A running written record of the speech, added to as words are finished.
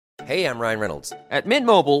Hey, I'm Ryan Reynolds. At Mint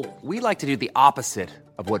Mobile, we like to do the opposite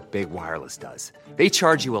of what Big Wireless does. They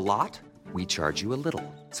charge you a lot, we charge you a little.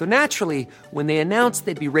 So naturally, when they announced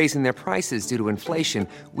they'd be raising their prices due to inflation,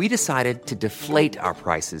 we decided to deflate our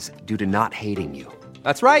prices due to not hating you.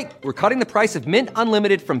 That's right. We're cutting the price of Mint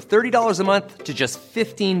Unlimited from $30 a month to just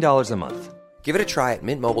 $15 a month. Give it a try at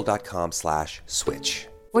mintmobile.com/switch.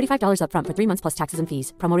 $45 up front for 3 months plus taxes and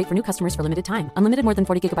fees. Promo rate for new customers for limited time. Unlimited more than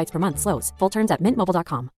 40 gigabytes per month. Slows full terms at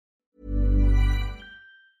mintmobile.com.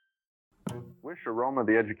 Wish Aroma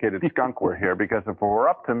the Educated Skunk were here, because if it were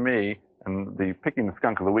up to me, and the picking the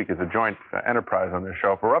skunk of the week is a joint enterprise on this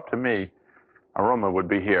show, if it were up to me, Aroma would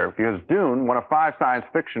be here, because Dune, one of 5 science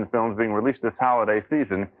fiction films being released this holiday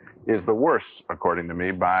season, is the worst, according to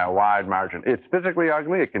me, by a wide margin. It's physically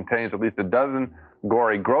ugly. It contains at least a dozen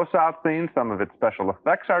gory, gross-out scenes. Some of its special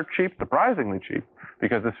effects are cheap, surprisingly cheap,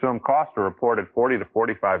 because this film cost a reported $40 to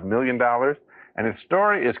 $45 million, and its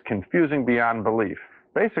story is confusing beyond belief.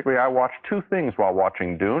 Basically, I watched 2 things while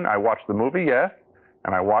watching Dune. I watched the movie, yes,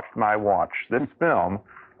 and I watched my watch. This film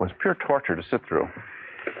was pure torture to sit through.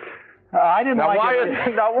 I didn't like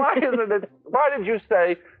it. Why did you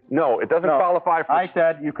say, no, it doesn't qualify for... I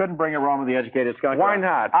said you couldn't bring Aroma the Educated Skunk. Why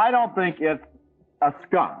not? I don't think it's a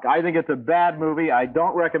skunk. I think it's a bad movie. I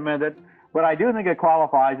don't recommend it, but I do think it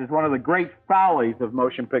qualifies as one of the great follies of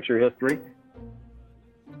motion picture history.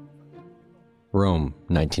 Rome,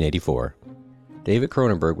 1984. David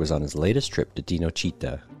Cronenberg was on his latest trip to Dino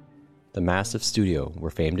Città, the massive studio where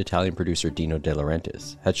famed Italian producer Dino De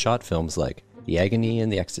Laurentiis had shot films like The Agony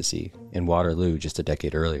and the Ecstasy and Waterloo just a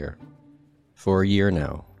decade earlier. For a year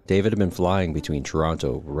now, David had been flying between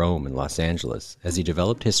Toronto, Rome, and Los Angeles as he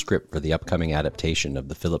developed his script for the upcoming adaptation of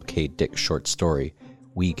the Philip K. Dick short story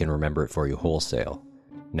We Can Remember It For You Wholesale,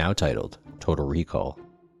 now titled Total Recall.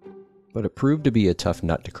 But it proved to be a tough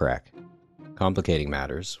nut to crack. Complicating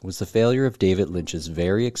matters was the failure of David Lynch's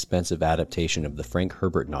very expensive adaptation of the Frank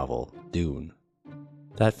Herbert novel, Dune.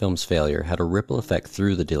 That film's failure had a ripple effect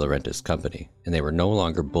through the De Laurentiis company, and they were no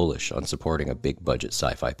longer bullish on supporting a big-budget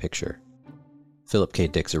sci-fi picture. Philip K.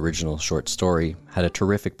 Dick's original short story had a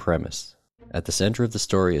terrific premise. At the center of the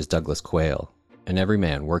story is Douglas Quayle, an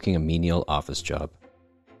everyman working a menial office job.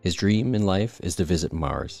 His dream in life is to visit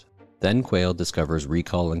Mars. Then Quayle discovers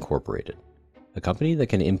Recall Incorporated, a company that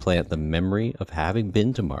can implant the memory of having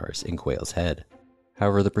been to Mars in Quayle's head.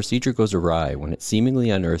 However, the procedure goes awry when it seemingly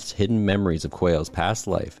unearths hidden memories of Quayle's past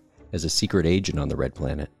life as a secret agent on the Red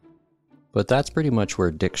Planet. But that's pretty much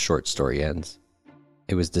where Dick's short story ends.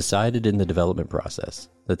 It was decided in the development process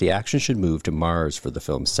that the action should move to Mars for the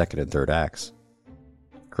film's second and third acts.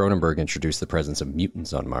 Cronenberg introduced the presence of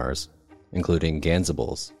mutants on Mars, including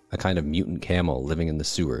Ganzables, a kind of mutant camel living in the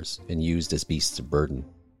sewers and used as beasts of burden.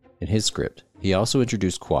 In his script, he also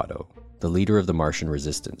introduced Quado, the leader of the Martian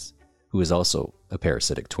resistance, who is also a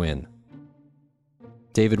parasitic twin.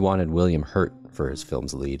 David wanted William Hurt for his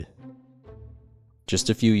film's lead.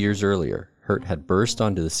 Just a few years earlier, Hurt had burst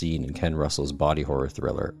onto the scene in Ken Russell's body horror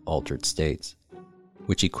thriller Altered States,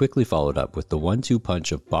 which he quickly followed up with the 1-2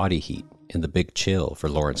 punch of body heat in The Big Chill for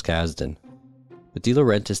Lawrence Kasdan. But De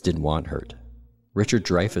Laurentiis didn't want Hurt. Richard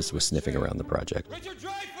Dreyfuss was sniffing around the project.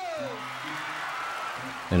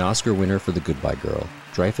 An Oscar winner for The Goodbye Girl,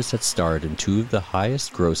 Dreyfuss had starred in 2 of the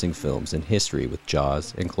highest-grossing films in history with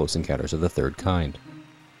Jaws and Close Encounters of the Third Kind.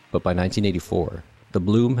 But by 1984, the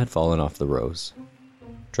bloom had fallen off the rose.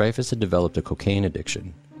 Dreyfuss had developed a cocaine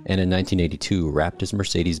addiction, and in 1982 wrapped his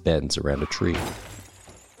Mercedes-Benz around a tree.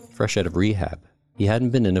 Fresh out of rehab, he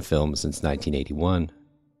hadn't been in a film since 1981.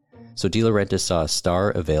 So De Laurentiis saw a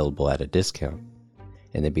star available at a discount,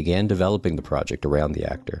 and they began developing the project around the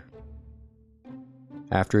actor.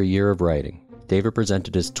 After a year of writing, David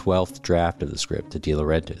presented his 12th draft of the script to De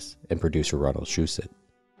Laurentiis and producer Ronald Shusett.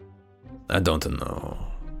 I don't know,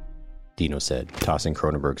 Dino said, tossing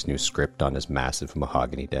Cronenberg's new script on his massive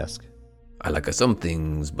mahogany desk. I like some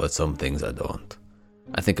things, but some things I don't.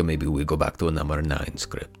 I think maybe we go back to a number 9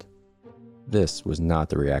 script. This was not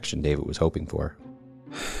the reaction David was hoping for.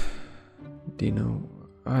 Dino,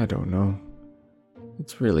 I don't know.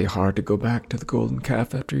 It's really hard to go back to the Golden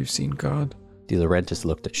Calf after you've seen God. De Laurentiis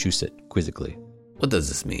looked at Shusett quizzically. What does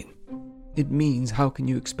this mean? It means how can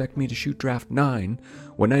you expect me to shoot draft 9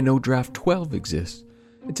 when I know draft 12 exists?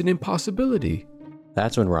 It's an impossibility.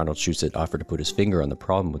 That's when Ronald Shusett offered to put his finger on the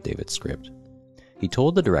problem with David's script. He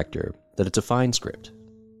told the director that it's a fine script,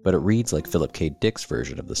 but it reads like Philip K. Dick's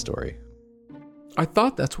version of the story. I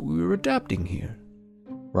thought that's what we were adapting here.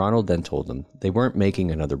 Ronald then told them they weren't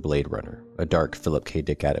making another Blade Runner, a dark Philip K.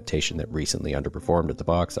 Dick adaptation that recently underperformed at the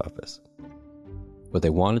box office. What they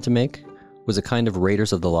wanted to make was a kind of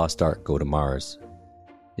Raiders of the Lost Ark go to Mars.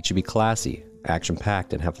 It should be classy,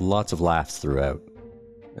 action-packed, and have lots of laughs throughout.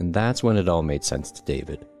 And that's when it all made sense to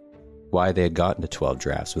David. Why they had gotten to 12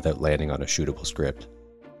 drafts without landing on a shootable script.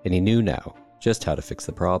 And he knew now just how to fix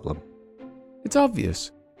the problem. It's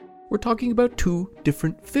obvious. We're talking about two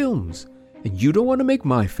different films. And you don't want to make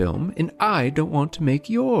my film, and I don't want to make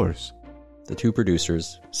yours. The two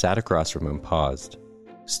producers sat across from him and paused,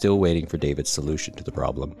 still waiting for David's solution to the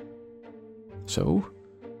problem. So,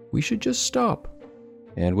 we should just stop.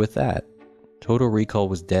 And with that, Total Recall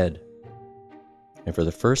was dead. And for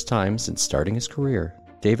the first time since starting his career,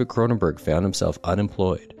 David Cronenberg found himself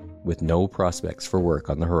unemployed, with no prospects for work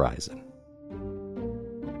on the horizon.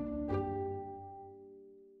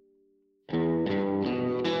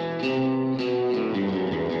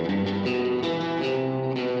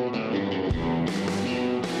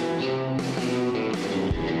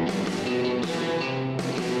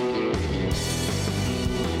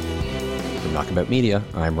 About Media,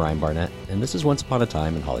 I'm Ryan Barnett, and this is Once Upon a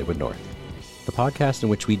Time in Hollywood North, the podcast in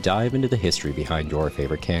which we dive into the history behind your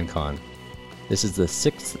favorite CanCon. This is the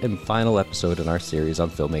 6th and final episode in our series on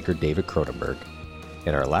filmmaker David Cronenberg.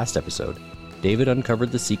 In our last episode, David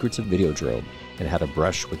uncovered the secrets of Videodrome and had a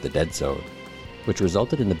brush with the Dead Zone, which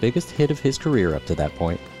resulted in the biggest hit of his career up to that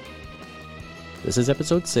point. This is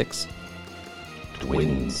episode 6,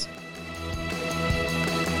 Twins.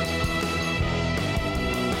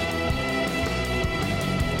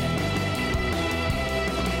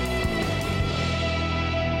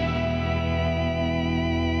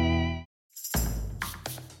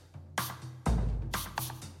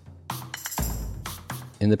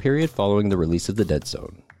 In the period following the release of The Dead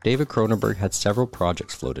Zone, David Cronenberg had several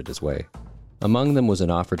projects floated his way. Among them was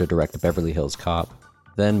an offer to direct Beverly Hills Cop,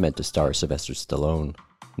 then meant to star Sylvester Stallone.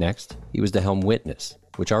 Next, he was to helm Witness,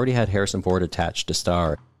 which already had Harrison Ford attached to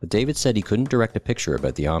star, but David said he couldn't direct a picture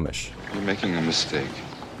about the Amish. You're making a mistake.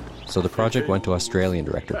 So the project went to Australian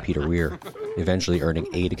director Peter Weir, eventually earning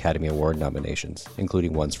 8 Academy Award nominations,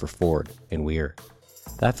 including ones for Ford and Weir.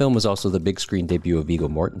 That film was also the big screen debut of Viggo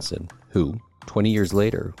Mortensen, who, 20 years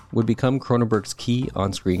later, would become Cronenberg's key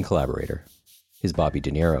on-screen collaborator, his Bobby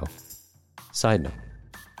De Niro. Side note,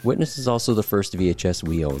 Witness is also the first VHS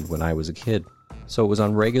we owned when I was a kid, so it was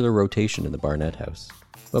on regular rotation in the Barnett house,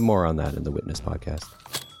 but more on that in the Witness podcast.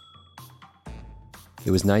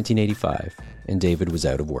 It was 1985, and David was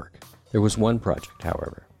out of work. There was one project,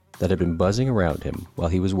 however, that had been buzzing around him while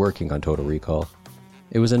he was working on Total Recall.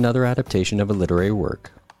 It was another adaptation of a literary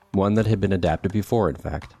work, one that had been adapted before, in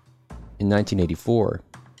fact. In 1984,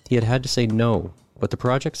 he had to say no, but the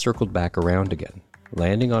project circled back around again,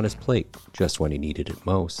 landing on his plate just when he needed it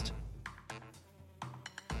most.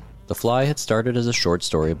 The Fly had started as a short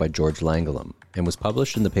story by George Langelam and was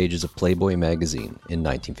published in the pages of Playboy magazine in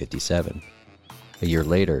 1957. A year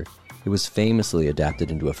later, it was famously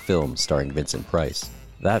adapted into a film starring Vincent Price.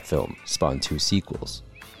 That film spawned 2 sequels.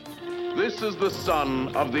 This is the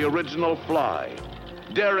son of the original Fly,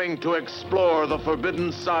 daring to explore the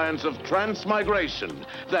forbidden science of transmigration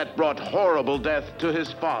that brought horrible death to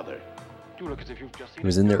his father. It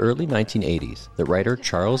was in the early 1980s that writer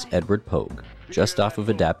Charles Edward Pogue, just off of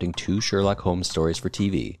adapting 2 Sherlock Holmes stories for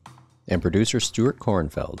TV, and producer Stuart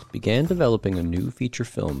Kornfeld began developing a new feature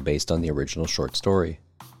film based on the original short story.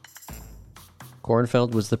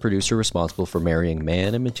 Kornfeld was the producer responsible for marrying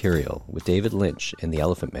Man and Material with David Lynch in The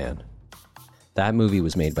Elephant Man. That movie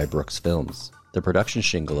was made by Brooks Films, the production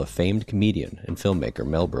shingle of famed comedian and filmmaker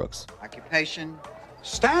Mel Brooks. Occupation?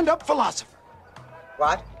 Stand-up philosopher.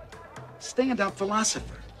 What? Stand-up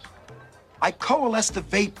philosopher. I coalesce the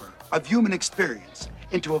vapor of human experience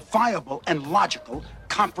into a viable and logical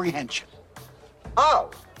comprehension.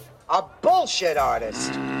 Oh, a bullshit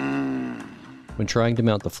artist. When trying to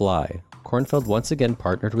mount The Fly, Kornfeld once again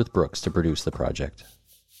partnered with Brooks to produce the project.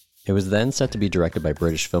 It was then set to be directed by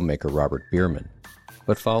British filmmaker Robert Bierman,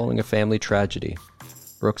 but following a family tragedy,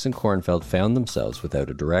 Brooks and Kornfeld found themselves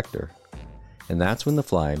without a director. And that's when The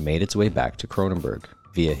Fly made its way back to Cronenberg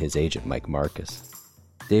via his agent Mike Marcus.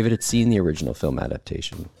 David had seen the original film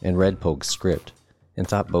adaptation and read Pogue's script and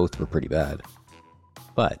thought both were pretty bad.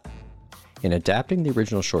 But in adapting the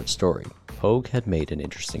original short story, Pogue had made an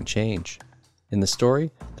interesting change. In the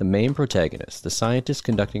story, the main protagonist, the scientist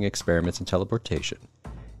conducting experiments in teleportation,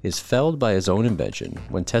 is felled by his own invention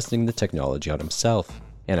when testing the technology on himself,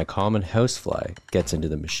 and a common housefly gets into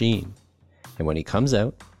the machine. And when he comes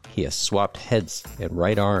out, he has swapped heads and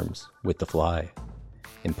right arms with the fly.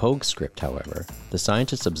 In Pogue's script, however, the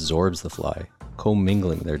scientist absorbs the fly,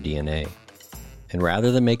 commingling their DNA. And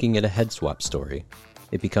rather than making it a head swap story,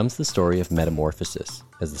 it becomes the story of metamorphosis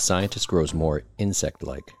as the scientist grows more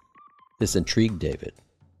insect-like. This intrigued David.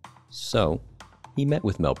 So, he met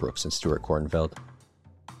with Mel Brooks and Stuart Kornfeld.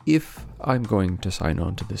 If I'm going to sign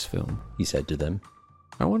on to this film, he said to them,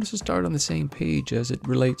 I want us to start on the same page as it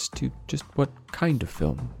relates to just what kind of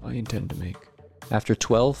film I intend to make. After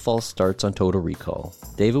 12 false starts on Total Recall,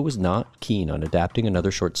 David was not keen on adapting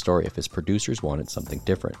another short story if his producers wanted something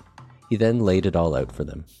different. He then laid it all out for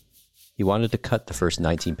them. He wanted to cut the first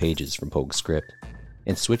 19 pages from Pogue's script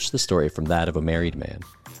and switch the story from that of a married man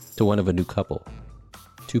to one of a new couple.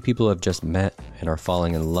 Two people have just met and are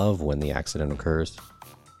falling in love when the accident occurs.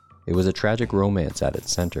 It was a tragic romance at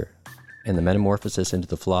its center, and the metamorphosis into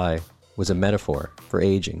the fly was a metaphor for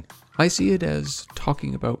aging. I see it as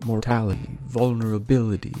talking about mortality,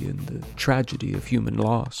 vulnerability, and the tragedy of human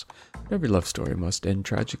loss. Every love story must end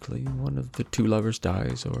tragically. One of the two lovers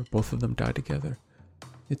dies, or both of them die together.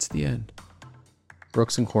 It's the end.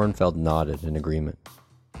 Brooks and Kornfeld nodded in agreement.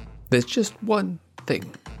 There's just one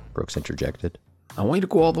thing, Brooks interjected. I want you to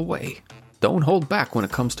go all the way. Don't hold back when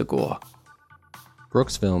it comes to gore.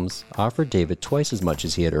 Brooks Films offered David twice as much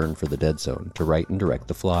as he had earned for The Dead Zone to write and direct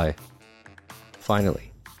The Fly.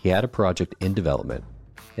 Finally, he had a project in development,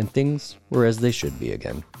 and things were as they should be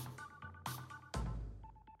again.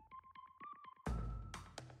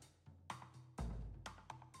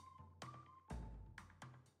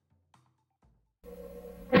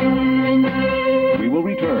 We will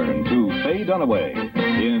return to Faye Dunaway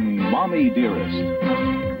in Mommy Dearest.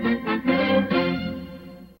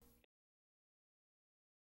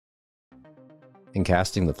 In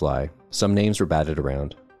casting The Fly, some names were batted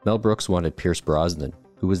around. Mel Brooks wanted Pierce Brosnan,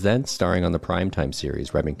 who was then starring on the primetime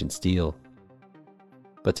series Remington Steele.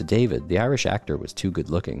 But to David, the Irish actor was too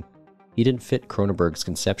good-looking. He didn't fit Cronenberg's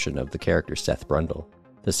conception of the character Seth Brundle,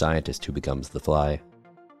 the scientist who becomes the Fly.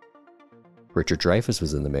 Richard Dreyfuss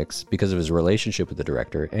was in the mix because of his relationship with the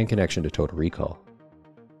director and connection to Total Recall.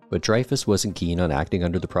 But Dreyfuss wasn't keen on acting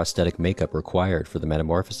under the prosthetic makeup required for the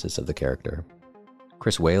metamorphosis of the character.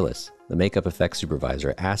 Chris Wallace, the makeup effects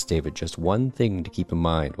supervisor, asked David just one thing to keep in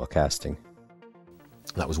mind while casting.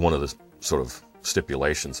 That was one of the sort of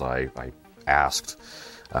stipulations I asked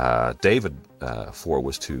David for,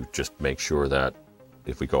 was to just make sure that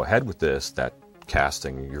if we go ahead with this, that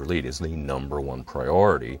casting your lead is the number one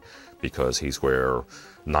priority, because he's where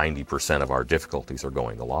 90% of our difficulties are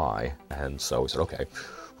going to lie. And so we said, okay,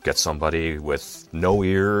 get somebody with no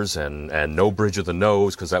ears and no bridge of the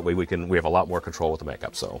nose, because that way we have a lot more control with the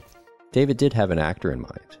makeup. So David did have an actor in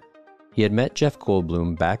mind. He had met Jeff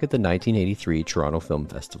Goldblum back at the 1983 Toronto Film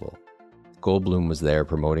Festival. Goldblum was there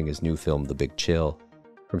promoting his new film, The Big Chill,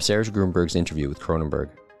 from Serge Grunberg's interview with Cronenberg.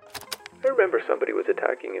 I remember somebody was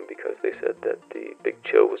attacking him because they said that The Big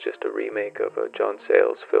Chill was just a remake of a John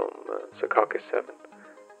Sayles film, Secaucus 7.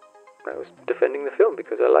 I was defending the film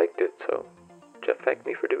because I liked it, so Jeff thanked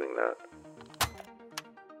me for doing that.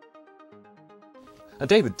 And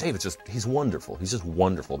David's just, he's wonderful. He's just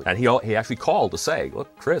wonderful. And he actually called to say,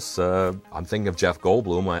 look, Chris, I'm thinking of Jeff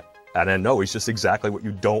Goldblum. And I know he's just exactly what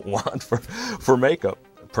you don't want for makeup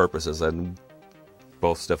purposes. And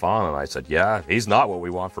both Stefan and I said, yeah, he's not what we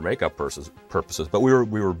want for makeup purposes. But we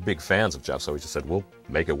were big fans of Jeff, so we just said, we'll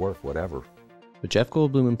make it work, whatever. With Jeff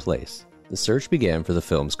Goldblum in place, the search began for the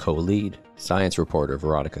film's co-lead, science reporter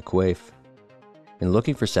Veronica Quaife. In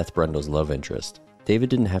looking for Seth Brundle's love interest, David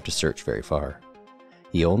didn't have to search very far.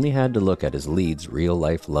 He only had to look at his lead's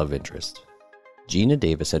real-life love interest. Geena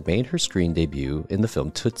Davis had made her screen debut in the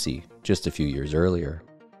film Tootsie just a few years earlier.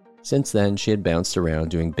 Since then, she had bounced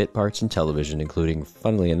around doing bit parts in television, including,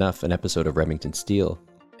 funnily enough, an episode of Remington Steele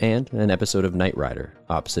and an episode of Knight Rider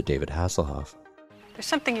opposite David Hasselhoff. There's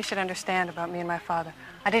something you should understand about me and my father.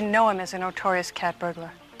 I didn't know him as a notorious cat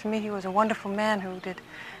burglar. To me, he was a wonderful man who did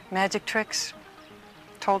magic tricks,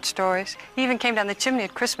 told stories. He even came down the chimney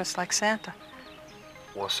at Christmas like Santa.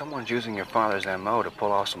 Well, someone's using your father's M.O. to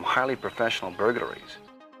pull off some highly professional burglaries.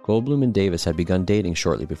 Goldblum and Davis had begun dating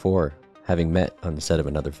shortly before, having met on the set of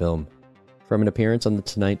another film. From an appearance on The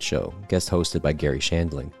Tonight Show, guest hosted by Gary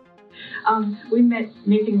Shandling. We met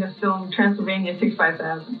making the film Transylvania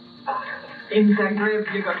 65000 in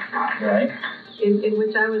Zagreb, Yugoslavia. Right. In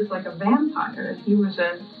which I was like a vampire, and he was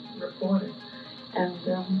a reporter.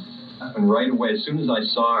 And right away, as soon as I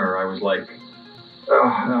saw her, I was like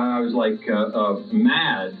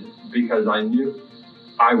mad, because I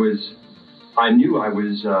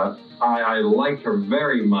liked her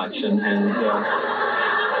very much, and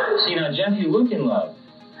See, now, Jeff, you look in love.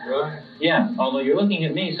 Really? Yeah, although you're looking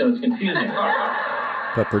at me, so it's confusing.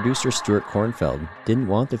 But producer Stuart Kornfeld didn't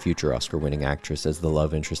want the future Oscar-winning actress as the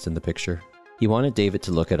love interest in the picture. He wanted David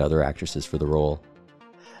to look at other actresses for the role.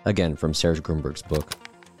 Again, from Serge Grunberg's book.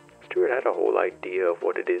 Stuart had a whole idea of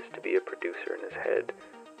what it is to be a producer in his head.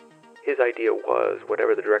 his idea was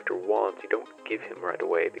whatever the director wants, you don't give him right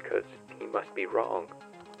away because he must be wrong.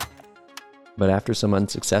 But after some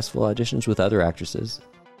unsuccessful auditions with other actresses,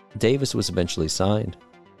 Davis was eventually signed,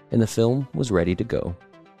 and the film was ready to go.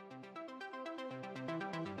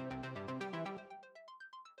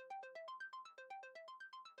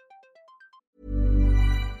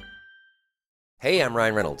 Hey, I'm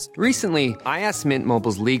Ryan Reynolds. Recently, I asked Mint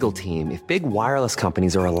Mobile's legal team if big wireless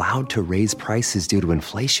companies are allowed to raise prices due to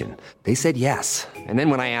inflation. They said yes. And then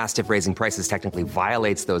when I asked if raising prices technically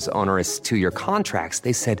violates those onerous two-year contracts,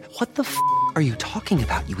 they said, "What the f*** are you talking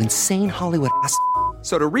about, you insane Hollywood ass f-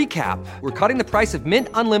 So to recap, we're cutting the price of Mint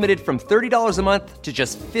Unlimited from $30 a month to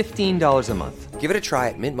just $15 a month. Give it a try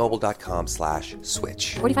at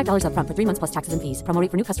mintmobile.com/switch. $45 up front for 3 months plus taxes and fees. Promo rate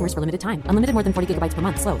for new customers for limited time. Unlimited more than 40 gigabytes per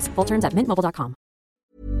month. Slows full terms at mintmobile.com.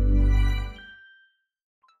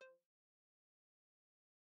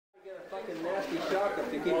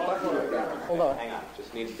 Hold on. Hang on.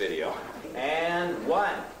 Just needs video. And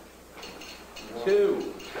 1,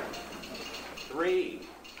 2, 3.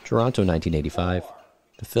 Toronto, 1985.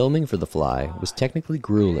 The filming for The Fly was technically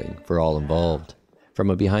grueling for all involved.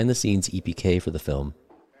 From a behind-the-scenes EPK for the film,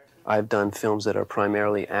 I've done films that are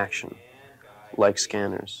primarily action, like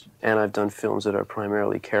Scanners, and I've done films that are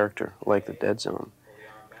primarily character, like The Dead Zone,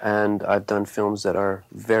 and I've done films that are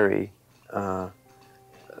very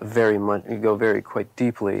much, you go very quite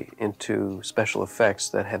deeply into special effects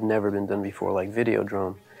that have never been done before, like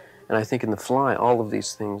Videodrome. And I think in The Fly, all of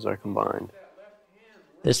these things are combined.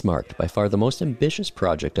 this marked by far the most ambitious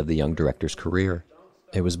project of the young director's career.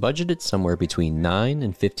 It was budgeted somewhere between $9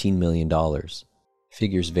 and $15 million.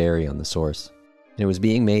 Figures vary on the source. And it was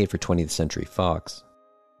being made for 20th Century Fox.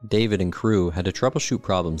 David and crew had to troubleshoot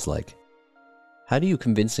problems like, how do you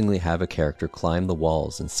convincingly have a character climb the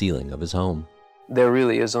walls and ceiling of his home? There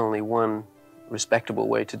really is only one respectable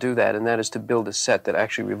way to do that, and that is to build a set that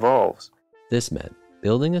actually revolves. This meant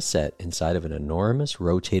building a set inside of an enormous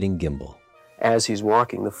rotating gimbal. As he's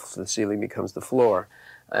walking, the ceiling becomes the floor,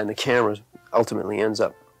 and the camera ultimately ends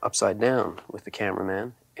up upside down with the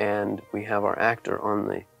cameraman, and we have our actor on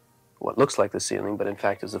the what looks like the ceiling, but in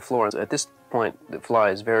fact is the floor. At this point, the Fly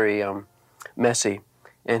is very messy,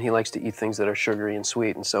 and he likes to eat things that are sugary and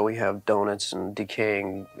sweet, and so we have donuts and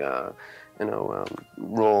decaying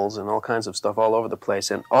rolls and all kinds of stuff all over the place,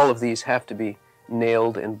 and all of these have to be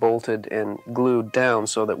nailed and bolted and glued down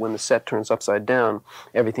so that when the set turns upside down,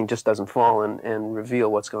 everything just doesn't fall and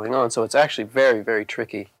reveal what's going on. So it's actually very, very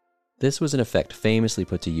tricky. This was an effect famously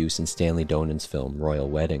put to use in Stanley Donen's film Royal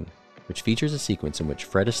Wedding, which features a sequence in which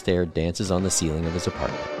Fred Astaire dances on the ceiling of his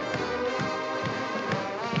apartment.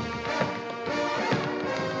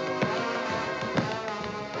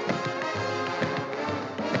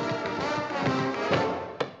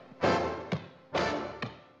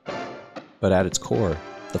 But at its core,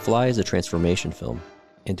 The Fly is a transformation film,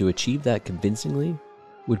 and to achieve that convincingly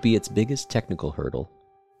would be its biggest technical hurdle.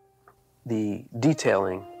 The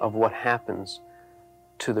detailing of what happens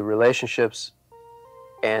to the relationships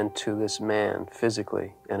and to this man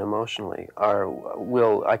physically and emotionally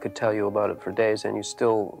I could tell you about it for days, and you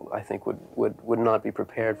still, I think, would not be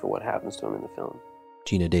prepared for what happens to him in the film.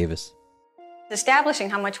 Gina Davis. Establishing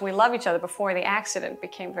how much we love each other before the accident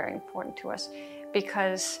became very important to us.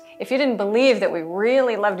 Because if you didn't believe that we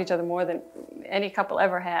really loved each other more than any couple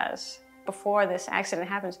ever has before this accident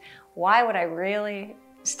happens, why would I really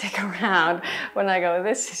stick around when I go,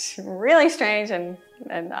 this is really strange and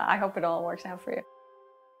I hope it all works out for you.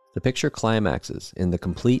 The picture climaxes in the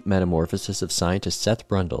complete metamorphosis of scientist Seth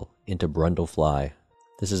Brundle into Brundle Fly.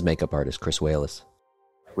 This is makeup artist Chris Walas.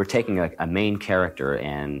 We're taking a main character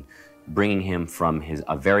and bringing him from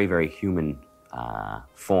a very, very human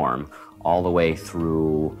form all the way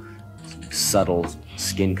through subtle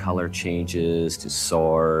skin color changes to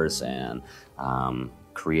sores and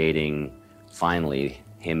creating finally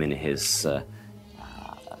him in his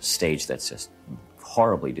stage that's just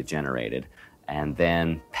horribly degenerated, and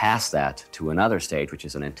then past that to another stage which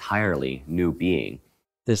is an entirely new being.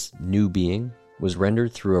 This new being was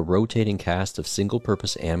rendered through a rotating cast of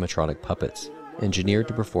single-purpose animatronic puppets engineered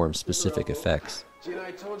to perform specific effects. Gina,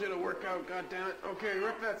 I told you to work out, goddammit. Okay,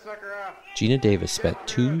 rip that sucker off. Gina Davis spent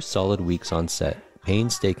 2 solid weeks on set,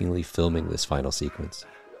 painstakingly filming this final sequence.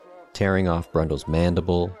 Tearing off Brundle's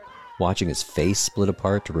mandible, watching his face split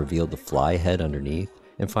apart to reveal the fly head underneath,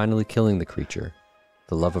 and finally killing the creature,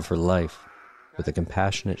 the love of her life, with a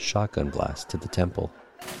compassionate shotgun blast to the temple.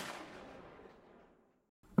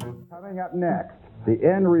 Coming up next, the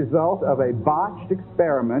end result of a botched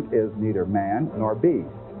experiment is neither man nor beast.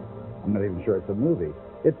 I'm not even sure it's a movie.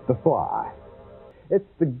 It's The Fly. It's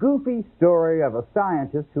the goofy story of a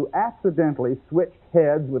scientist who accidentally switched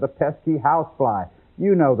heads with a pesky housefly.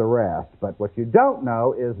 You know the rest, but what you don't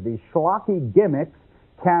know is the schlocky gimmicks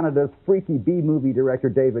Canada's freaky B-movie director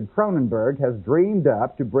David Cronenberg has dreamed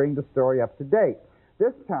up to bring the story up to date.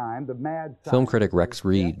 This time, the mad Film critic Rex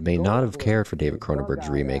Reed may not have cared for David Cronenberg's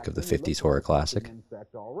remake of the 50s horror classic,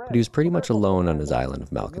 but he was pretty much alone on his island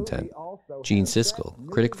of malcontent. Gene Siskel,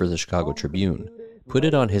 critic for the Chicago Tribune, put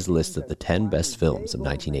it on his list of the 10 best films of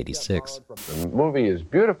 1986. The movie is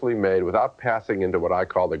beautifully made without passing into what I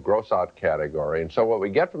call the gross-out category, and so what we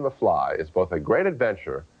get from The Fly is both a great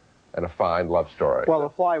adventure and a fine love story. Well,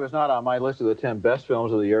 The Fly was not on my list of the 10 best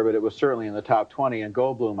films of the year, but it was certainly in the top 20, and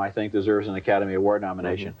Goldblum, I think, deserves an Academy Award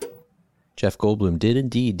nomination. Jeff Goldblum did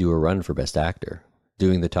indeed do a run for Best Actor,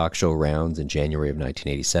 doing the talk show rounds in January of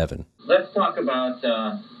 1987. Let's talk about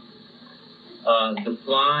The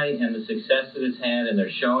Fly and the success that it's had, and they're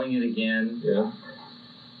showing it again. Yeah.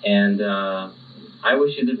 And I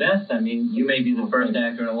wish you the best. I mean, you may be the first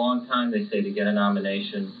actor in a long time, they say, to get a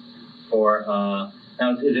nomination for...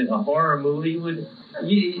 now, is it a horror movie? Well,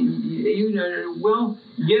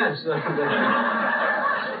 yes.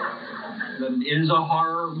 It is a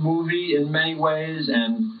horror movie in many ways,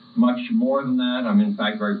 and much more than that. I'm, in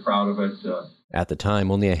fact, very proud of it. At the time,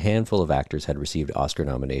 only a handful of actors had received Oscar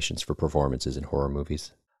nominations for performances in horror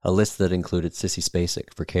movies, a list that included Sissy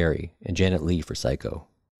Spacek for Carrie and Janet Leigh for Psycho.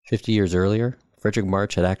 50 years earlier, Frederick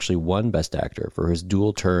March had actually won Best Actor for his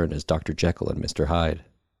dual turn as Dr. Jekyll and Mr. Hyde,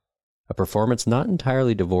 a performance not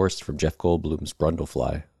entirely divorced from Jeff Goldblum's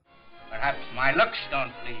Brundlefly. Perhaps my looks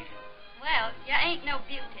don't please you. Well, you ain't no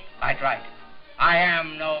beauty. Quite right. I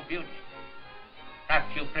am no beauty.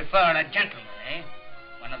 Perhaps you prefer a gentleman, eh?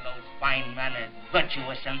 One of those fine-mannered,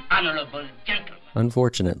 virtuous, and honorable gentlemen.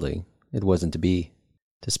 Unfortunately, it wasn't to be.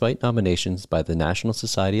 Despite nominations by the National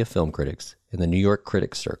Society of Film Critics and the New York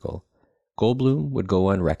Critics Circle, Goldblum would go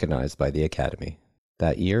unrecognized by the Academy.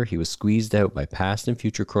 That year, he was squeezed out by past and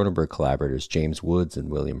future Cronenberg collaborators James Woods and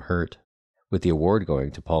William Hurt, with the award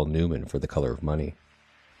going to Paul Newman for The Color of Money.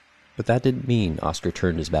 But that didn't mean Oscar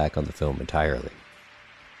turned his back on the film entirely.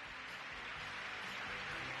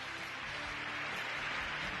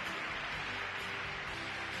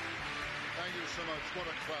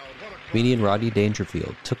 Comedian Rodney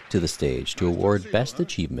Dangerfield took to the stage to award Best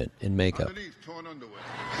Achievement in Makeup.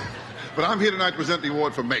 But I'm here tonight to present the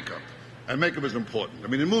award for makeup. And makeup is important. I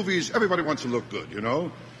mean, in movies, everybody wants to look good, you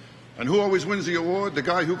know? And who always wins the award? The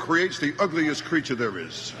guy who creates the ugliest creature there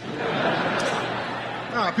is.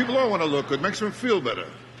 Now, people all want to look good. Makes them feel better.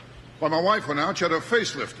 When my wife went out, she had her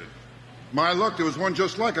face lifted. My luck, there was one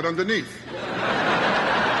just like it underneath.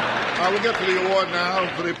 I will get to the award now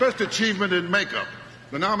for the best achievement in makeup.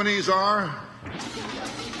 The nominees are...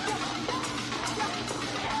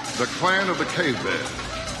 The Clan of the Cave Bear,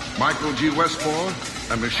 Michael G. Westmore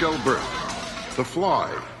and Michelle Burke. The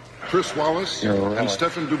Fly, Chris Wallace and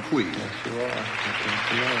Stephen Dupuis.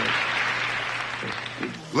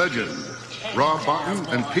 Legend, Rob Botton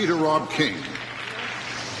and Peter Rob King.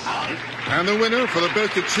 And the winner for the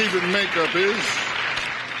best achievement in makeup is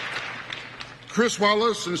Chris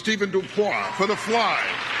Wallace and Stephen Dupuis for The Fly.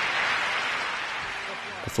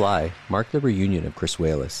 The Fly marked the reunion of Chris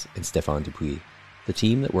Wallace and Stephen Dupuis, the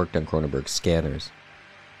team that worked on Cronenberg's Scanners.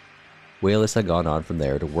 Wallace had gone on from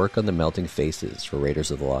there to work on the melting faces for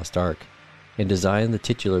Raiders of the Lost Ark, and design the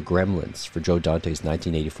titular Gremlins for Joe Dante's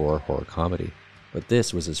 1984 horror comedy. But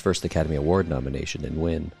this was his first Academy Award nomination and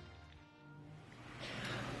win.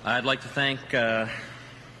 I'd like to thank my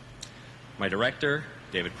director,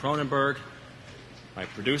 David Cronenberg, my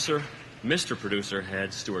producer, Mr. Producer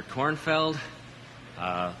Head Stuart Kornfeld,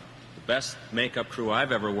 the best makeup crew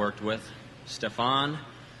I've ever worked with, Stefan,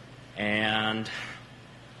 and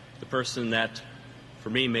the person that,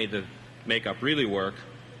 for me, made the makeup really work,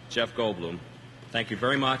 Jeff Goldblum. Thank you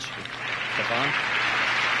very much, Stefan.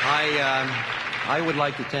 I would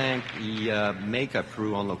like to thank the makeup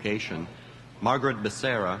crew on location, Margaret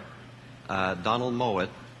Becerra, Donald Mowat,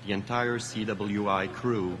 the entire CWI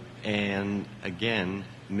crew, and again,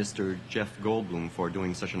 Mr. Jeff Goldblum for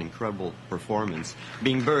doing such an incredible performance,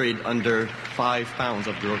 being buried under 5 pounds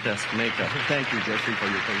of grotesque makeup. Thank you, Jeffrey, for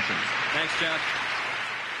your patience. Thanks, Jeff.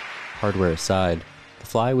 Hardware aside, The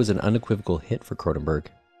Fly was an unequivocal hit for Cronenberg.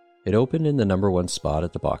 It opened in the #1 spot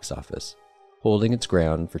at the box office, holding its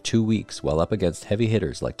ground for 2 weeks while up against heavy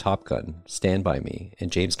hitters like Top Gun, Stand By Me,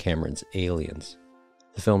 and James Cameron's Aliens.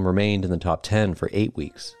 The film remained in the top 10 for 8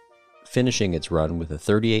 weeks, finishing its run with a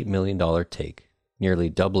 $38 million take, nearly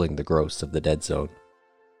doubling the gross of The Dead Zone.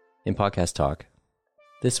 In podcast talk,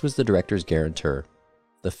 this was the director's guarantor,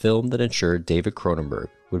 the film that ensured David Cronenberg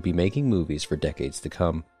would be making movies for decades to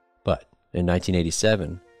come. But in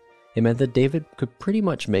 1987, it meant that David could pretty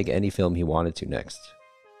much make any film he wanted to next.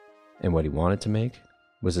 And what he wanted to make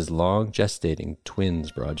was his long gestating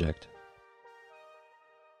Twins project.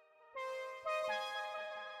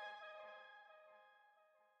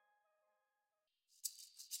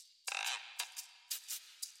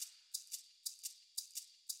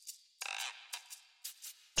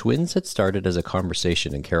 Twins had started as a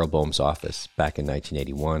conversation in Carol Bohm's office back in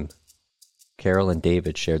 1981. Carol and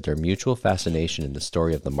David shared their mutual fascination in the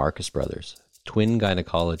story of the Marcus brothers, twin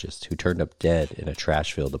gynecologists who turned up dead in a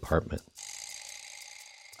trash-filled apartment.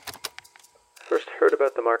 I first heard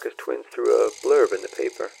about the Marcus twins through a blurb in the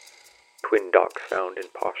paper. Twin docs found in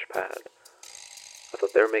posh pad. I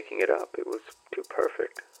thought they were making it up. It was too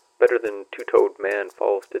perfect. Better than two-toed man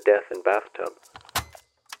falls to death in bathtub.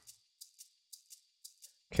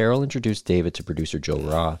 Carol introduced David to producer Joe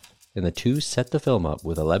Roth, and the two set the film up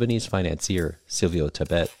with a Lebanese financier, Silvio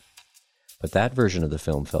Tabet. But that version of the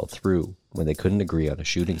film fell through when they couldn't agree on a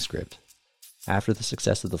shooting script. After the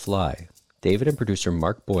success of The Fly, David and producer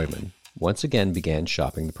Mark Boyman once again began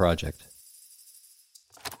shopping the project.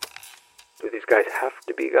 Do these guys have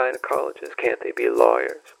to be gynecologists? Can't they be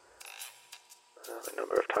lawyers? A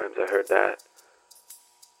number of times I heard that.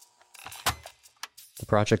 The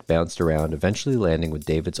project bounced around, eventually landing with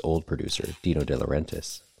David's old producer, Dino De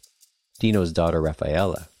Laurentiis. Dino's daughter,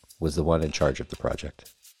 Raffaella, was the one in charge of the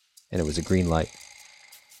project, and it was a green light.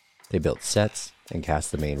 They built sets and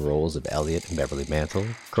cast the main roles of Elliot and Beverly Mantle,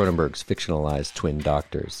 Cronenberg's fictionalized twin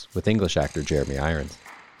doctors, with English actor Jeremy Irons.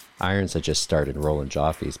 Irons had just starred in Roland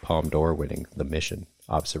Joffe's Palme d'Or winning The Mission,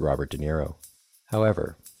 opposite Robert De Niro.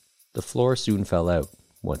 However, the floor soon fell out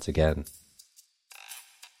once again.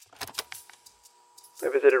 I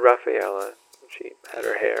visited Raffaella. She had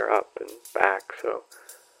her hair up and back, so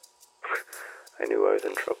I knew I was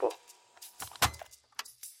in trouble.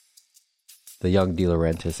 The young De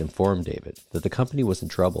Laurentiis informed David that the company was in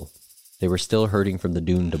trouble. They were still hurting from the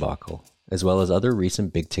Dune debacle, as well as other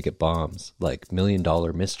recent big-ticket bombs, like $1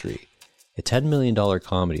 Million Mystery, a $10 million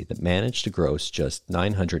comedy that managed to gross just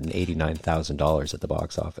 $989,000 at the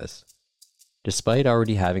box office. Despite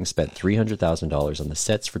already having spent $300,000 on the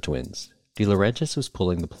sets for Twins, De Laurentiis was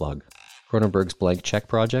pulling the plug. Cronenberg's blank check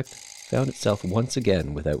project found itself once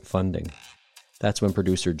again without funding. That's when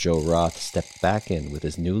producer Joe Roth stepped back in with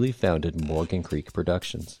his newly founded Morgan Creek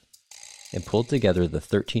Productions and pulled together the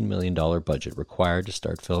 $13 million budget required to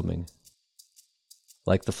start filming.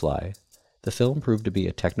 Like The Fly, the film proved to be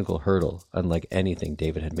a technical hurdle unlike anything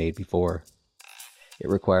David had made before. It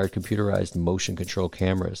required computerized motion control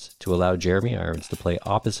cameras to allow Jeremy Irons to play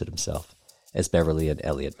opposite himself as Beverly and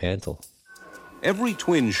Elliot Mantle. Every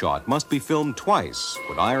twin shot must be filmed twice,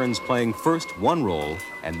 with Irons playing first one role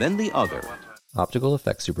and then the other. Optical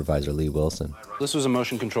effects supervisor Lee Wilson. This was a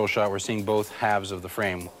motion control shot. We're seeing both halves of the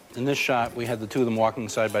frame. In this shot, we had the two of them walking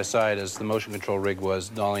side by side as the motion control rig was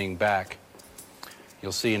dollying back.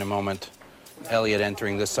 You'll see in a moment Elliot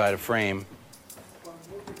entering this side of frame,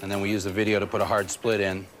 and then we use the video to put a hard split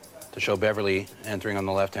in to show Beverly entering on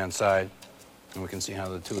the left-hand side, and we can see how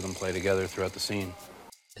the two of them play together throughout the scene.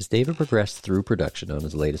 As David progressed through production on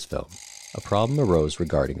his latest film, a problem arose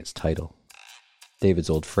regarding its title. David's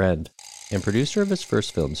old friend and producer of his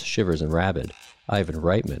first films, Shivers and Rabid, Ivan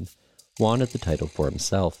Reitman, wanted the title for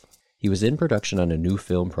himself. He was in production on a new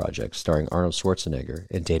film project starring Arnold Schwarzenegger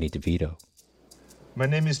and Danny DeVito. My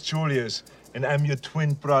name is Julius, and I'm your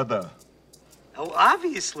twin brother. Oh,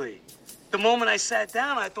 obviously. The moment I sat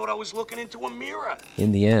down, I thought I was looking into a mirror.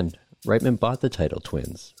 In the end, Reitman bought the title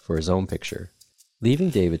Twins for his own picture,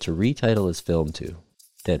 leaving David to retitle his film to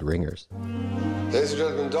Dead Ringers. Ladies and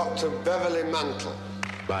gentlemen, Dr. Beverly Mantle.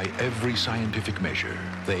 By every scientific measure,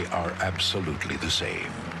 they are absolutely the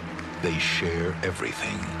same. They share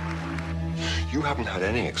everything. You haven't had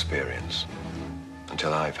any experience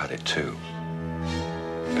until I've had it too.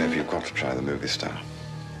 Bev, you've got to try the movie star.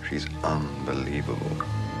 She's unbelievable.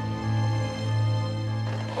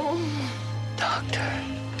 Oh, doctor,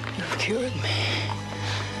 you've cured me.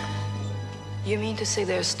 You mean to say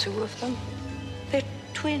there's two of them? They're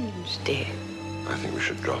twins, dear. I think we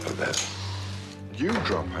should drop her, Bev. You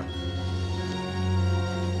drop her.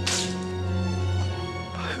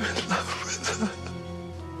 I'm in love with her.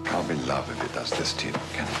 Can't be love if it does this to you,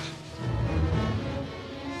 can it?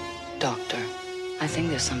 Doctor, I think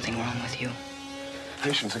there's something wrong with you.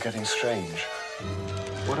 Patients are getting strange.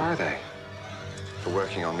 What are they? For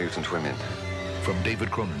working on mutant women. From David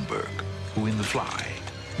Cronenberg, who in The Fly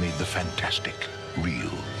made the fantastic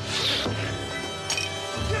real.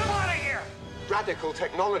 Get him out of here! Radical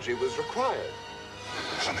technology was required.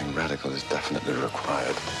 Something radical is definitely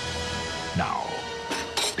required. Now,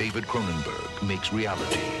 David Cronenberg makes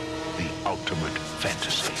reality the ultimate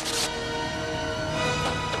fantasy.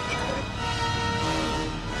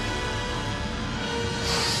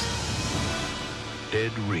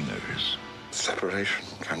 Dead Ringers. Separation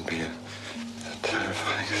can be a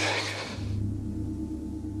terrifying thing.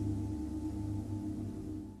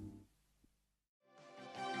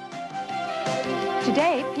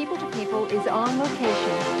 Today, People to People is on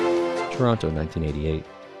location. Toronto, 1988.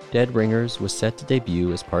 Dead Ringers was set to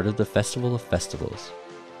debut as part of the Festival of Festivals,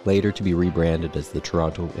 later to be rebranded as the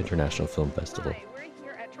Toronto International Film Festival.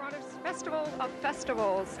 Festival of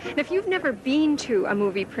Festivals. And if you've never been to a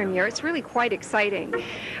movie premiere, it's really quite exciting.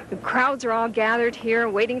 The crowds are all gathered here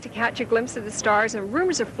waiting to catch a glimpse of the stars, and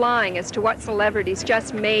rumors are flying as to what celebrities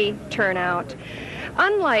just may turn out.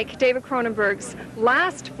 Unlike David Cronenberg's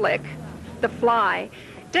last flick, The Fly,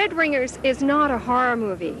 Dead Ringers is not a horror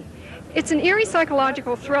movie. It's an eerie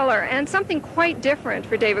psychological thriller and something quite different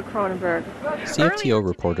for David Cronenberg. CFTO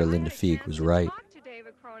reporter Linda Feig was right.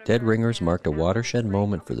 Dead Ringers marked a watershed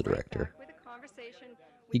moment for the director.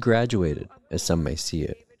 He graduated, as some may see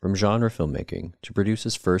it, from genre filmmaking to produce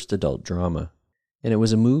his first adult drama, and it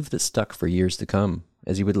was a move that stuck for years to come,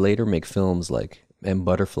 as he would later make films like M.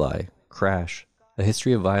 Butterfly, Crash, A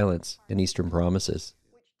History of Violence, and Eastern Promises.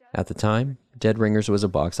 At the time, Dead Ringers was a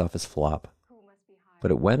box office flop,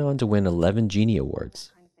 but it went on to win 11 Genie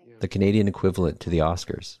Awards, the Canadian equivalent to the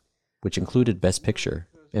Oscars, which included Best Picture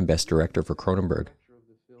and Best Director for Cronenberg.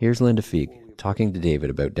 Here's Linda Feig talking to David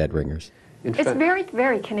about Dead Ringers. It's very,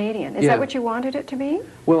 very Canadian. Is that what you wanted it to be?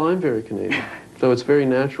 Well, I'm very Canadian. So it's very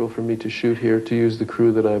natural for me to shoot here, to use the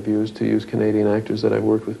crew that I've used, to use Canadian actors that I've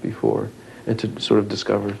worked with before, and to sort of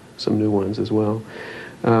discover some new ones as well.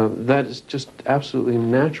 That is just absolutely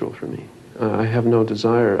natural for me. I have no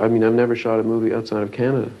desire. I mean, I've never shot a movie outside of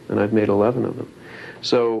Canada, and I've made 11 of them.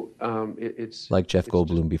 So it's... Like Jeff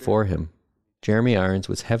Goldblum before him, Jeremy Irons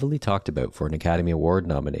was heavily talked about for an Academy Award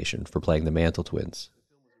nomination for playing the Mantle Twins,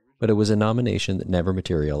 but it was a nomination that never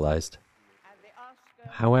materialized.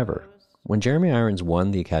 However, when Jeremy Irons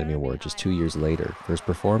won the Academy Award just 2 years later for his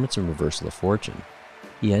performance in Reversal of Fortune,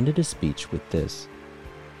 he ended his speech with this.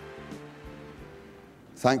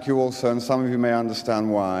 Thank you also, and some of you may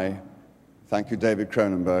understand why. Thank you, David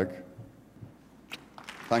Cronenberg.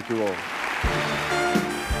 Thank you all.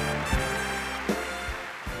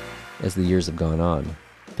 As the years have gone on,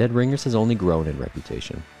 Dead Ringers has only grown in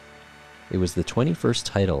reputation. It was the 21st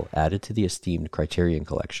title added to the esteemed Criterion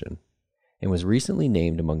Collection, and was recently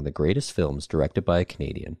named among the greatest films directed by a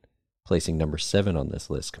Canadian, placing number 7 on this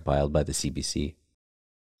list compiled by the CBC.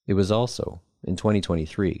 It was also, in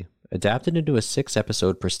 2023, adapted into a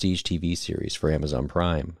 6-episode prestige TV series for Amazon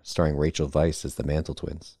Prime, starring Rachel Weisz as the Mantle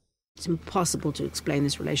Twins. It's impossible to explain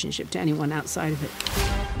this relationship to anyone outside of it.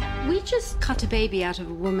 We just cut a baby out of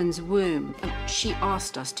a woman's womb. She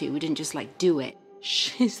asked us to. We didn't just, do it.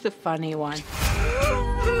 She's the funny one.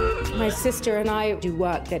 My sister and I do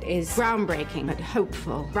work that is groundbreaking, but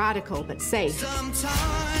hopeful, radical, but safe.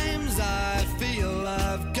 Sometimes I feel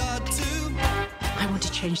I've got to. I want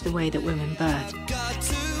to change the way that women birth.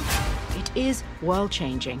 It is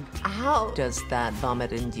world-changing. How does that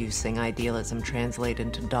vomit-inducing idealism translate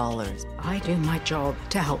into dollars? I do my job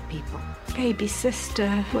to help people. Baby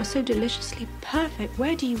sister, you are so deliciously perfect.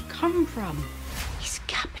 Where do you come from? Is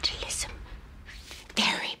capitalism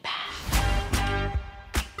very bad?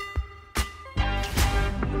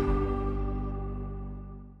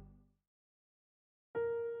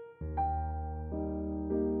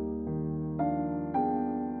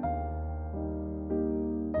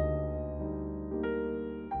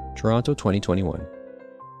 Toronto, 2021.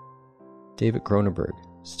 David Cronenberg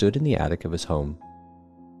stood in the attic of his home.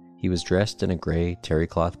 He was dressed in a gray terry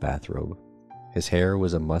cloth bathrobe. His hair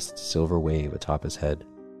was a mussed silver wave atop his head.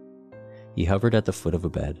 He hovered at the foot of a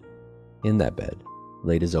bed. In that bed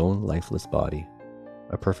laid his own lifeless body,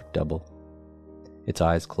 a perfect double. Its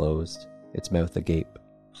eyes closed, its mouth agape,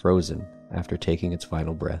 frozen after taking its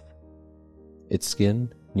final breath. Its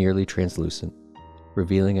skin nearly translucent,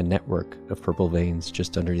 revealing a network of purple veins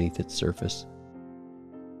just underneath its surface.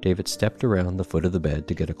 David stepped around the foot of the bed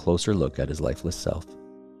to get a closer look at his lifeless self.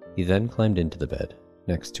 He then climbed into the bed,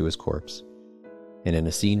 next to his corpse, and in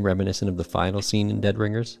a scene reminiscent of the final scene in Dead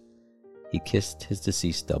Ringers, he kissed his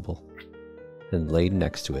deceased double, then laid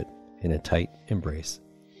next to it in a tight embrace.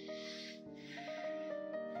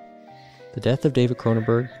 The Death of David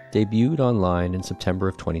Cronenberg debuted online in September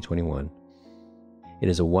of 2021. It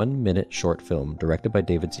is a 1-minute short film directed by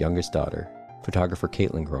David's youngest daughter, photographer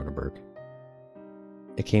Caitlin Cronenberg.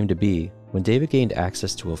 It came to be when David gained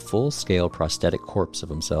access to a full-scale prosthetic corpse of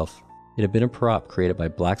himself. It had been a prop created by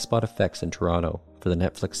Black Spot Effects in Toronto for the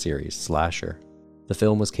Netflix series Slasher. The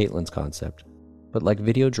film was Caitlin's concept, but like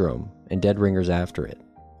Videodrome and Dead Ringers after it,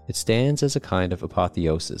 it stands as a kind of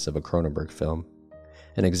apotheosis of a Cronenberg film,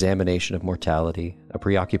 an examination of mortality, a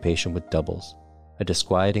preoccupation with doubles, a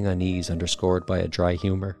disquieting unease underscored by a dry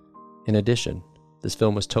humor. In addition, this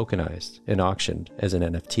film was tokenized and auctioned as an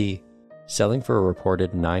NFT, selling for a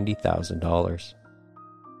reported $90,000.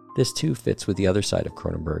 This too fits with the other side of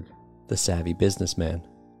Cronenberg, the savvy businessman,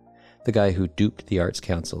 the guy who duped the Arts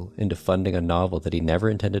Council into funding a novel that he never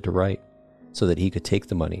intended to write so that he could take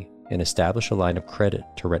the money and establish a line of credit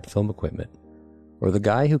to rent film equipment, or the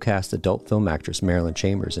guy who cast adult film actress Marilyn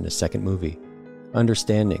Chambers in his second movie,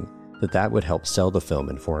 understanding that that would help sell the film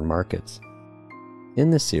in foreign markets. In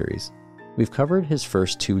this series, we've covered his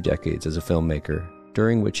first 2 decades as a filmmaker,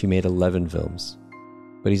 during which he made 11 films,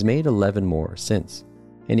 but he's made 11 more since,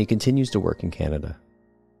 and he continues to work in Canada.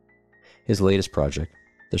 His latest project,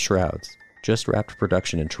 The Shrouds, just wrapped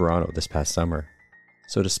production in Toronto this past summer.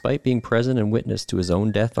 So despite being present and witness to his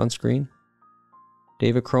own death on screen,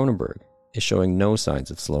 David Cronenberg is showing no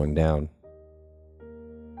signs of slowing down.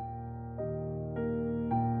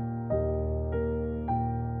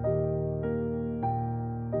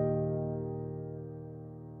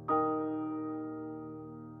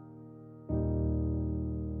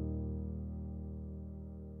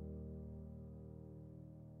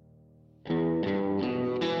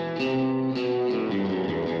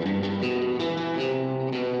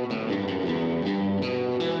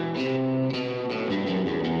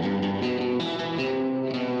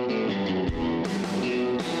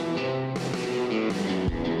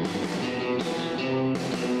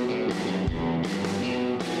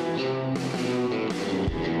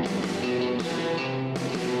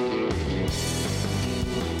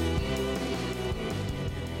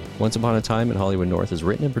 Once Upon a Time in Hollywood North is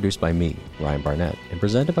written and produced by me, Ryan Barnett, and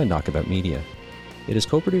presented by Knockabout Media. It is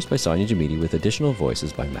co-produced by Sonia Jamidi with additional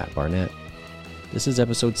voices by Matt Barnett. This is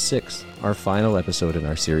episode 6, our final episode in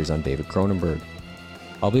our series on David Cronenberg.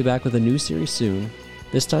 I'll be back with a new series soon,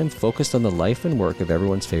 this time focused on the life and work of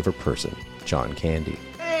everyone's favorite person, John Candy.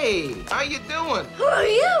 Hey, how you doing? Who are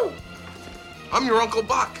you? I'm your Uncle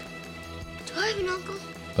Buck. Do I have an uncle?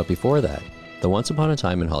 But before that, the Once Upon a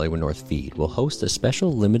Time in Hollywood North feed will host a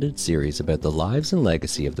special limited series about the lives and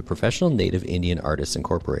legacy of the Professional Native Indian Artists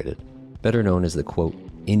Incorporated, better known as the, quote,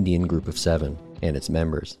 Indian Group of Seven, and its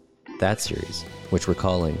members. That series, which we're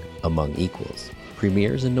calling Among Equals,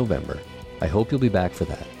 premieres in November. I hope you'll be back for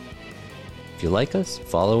that. If you like us,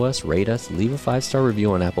 follow us, rate us, leave a 5-star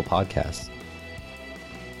review on Apple Podcasts.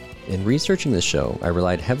 In researching this show, I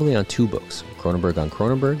relied heavily on 2 books, Cronenberg on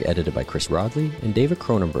Cronenberg, edited by Chris Rodley, and David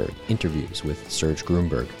Cronenberg, Interviews with Serge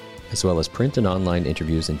Grunberg, as well as print and online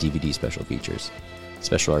interviews and DVD special features.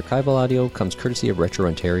 Special archival audio comes courtesy of Retro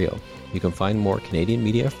Ontario. You can find more Canadian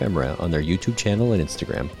media ephemera on their YouTube channel and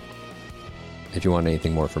Instagram. If you want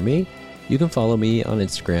anything more from me, you can follow me on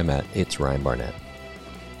Instagram at It's Ryan Barnett.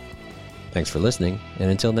 Thanks for listening,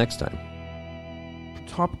 and until next time.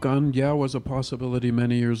 Top Gun, was a possibility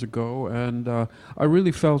many years ago, and I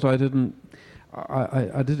really felt I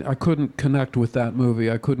couldn't connect with that movie.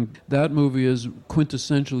 That movie is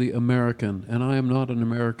quintessentially American, and I am not an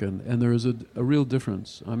American, and there is a real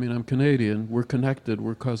difference. I mean, I'm Canadian, we're connected,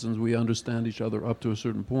 we're cousins, we understand each other up to a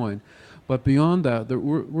certain point, but beyond that,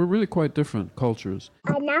 we're really quite different cultures.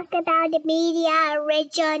 A Knockabout Media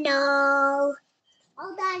original.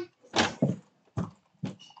 Hold on.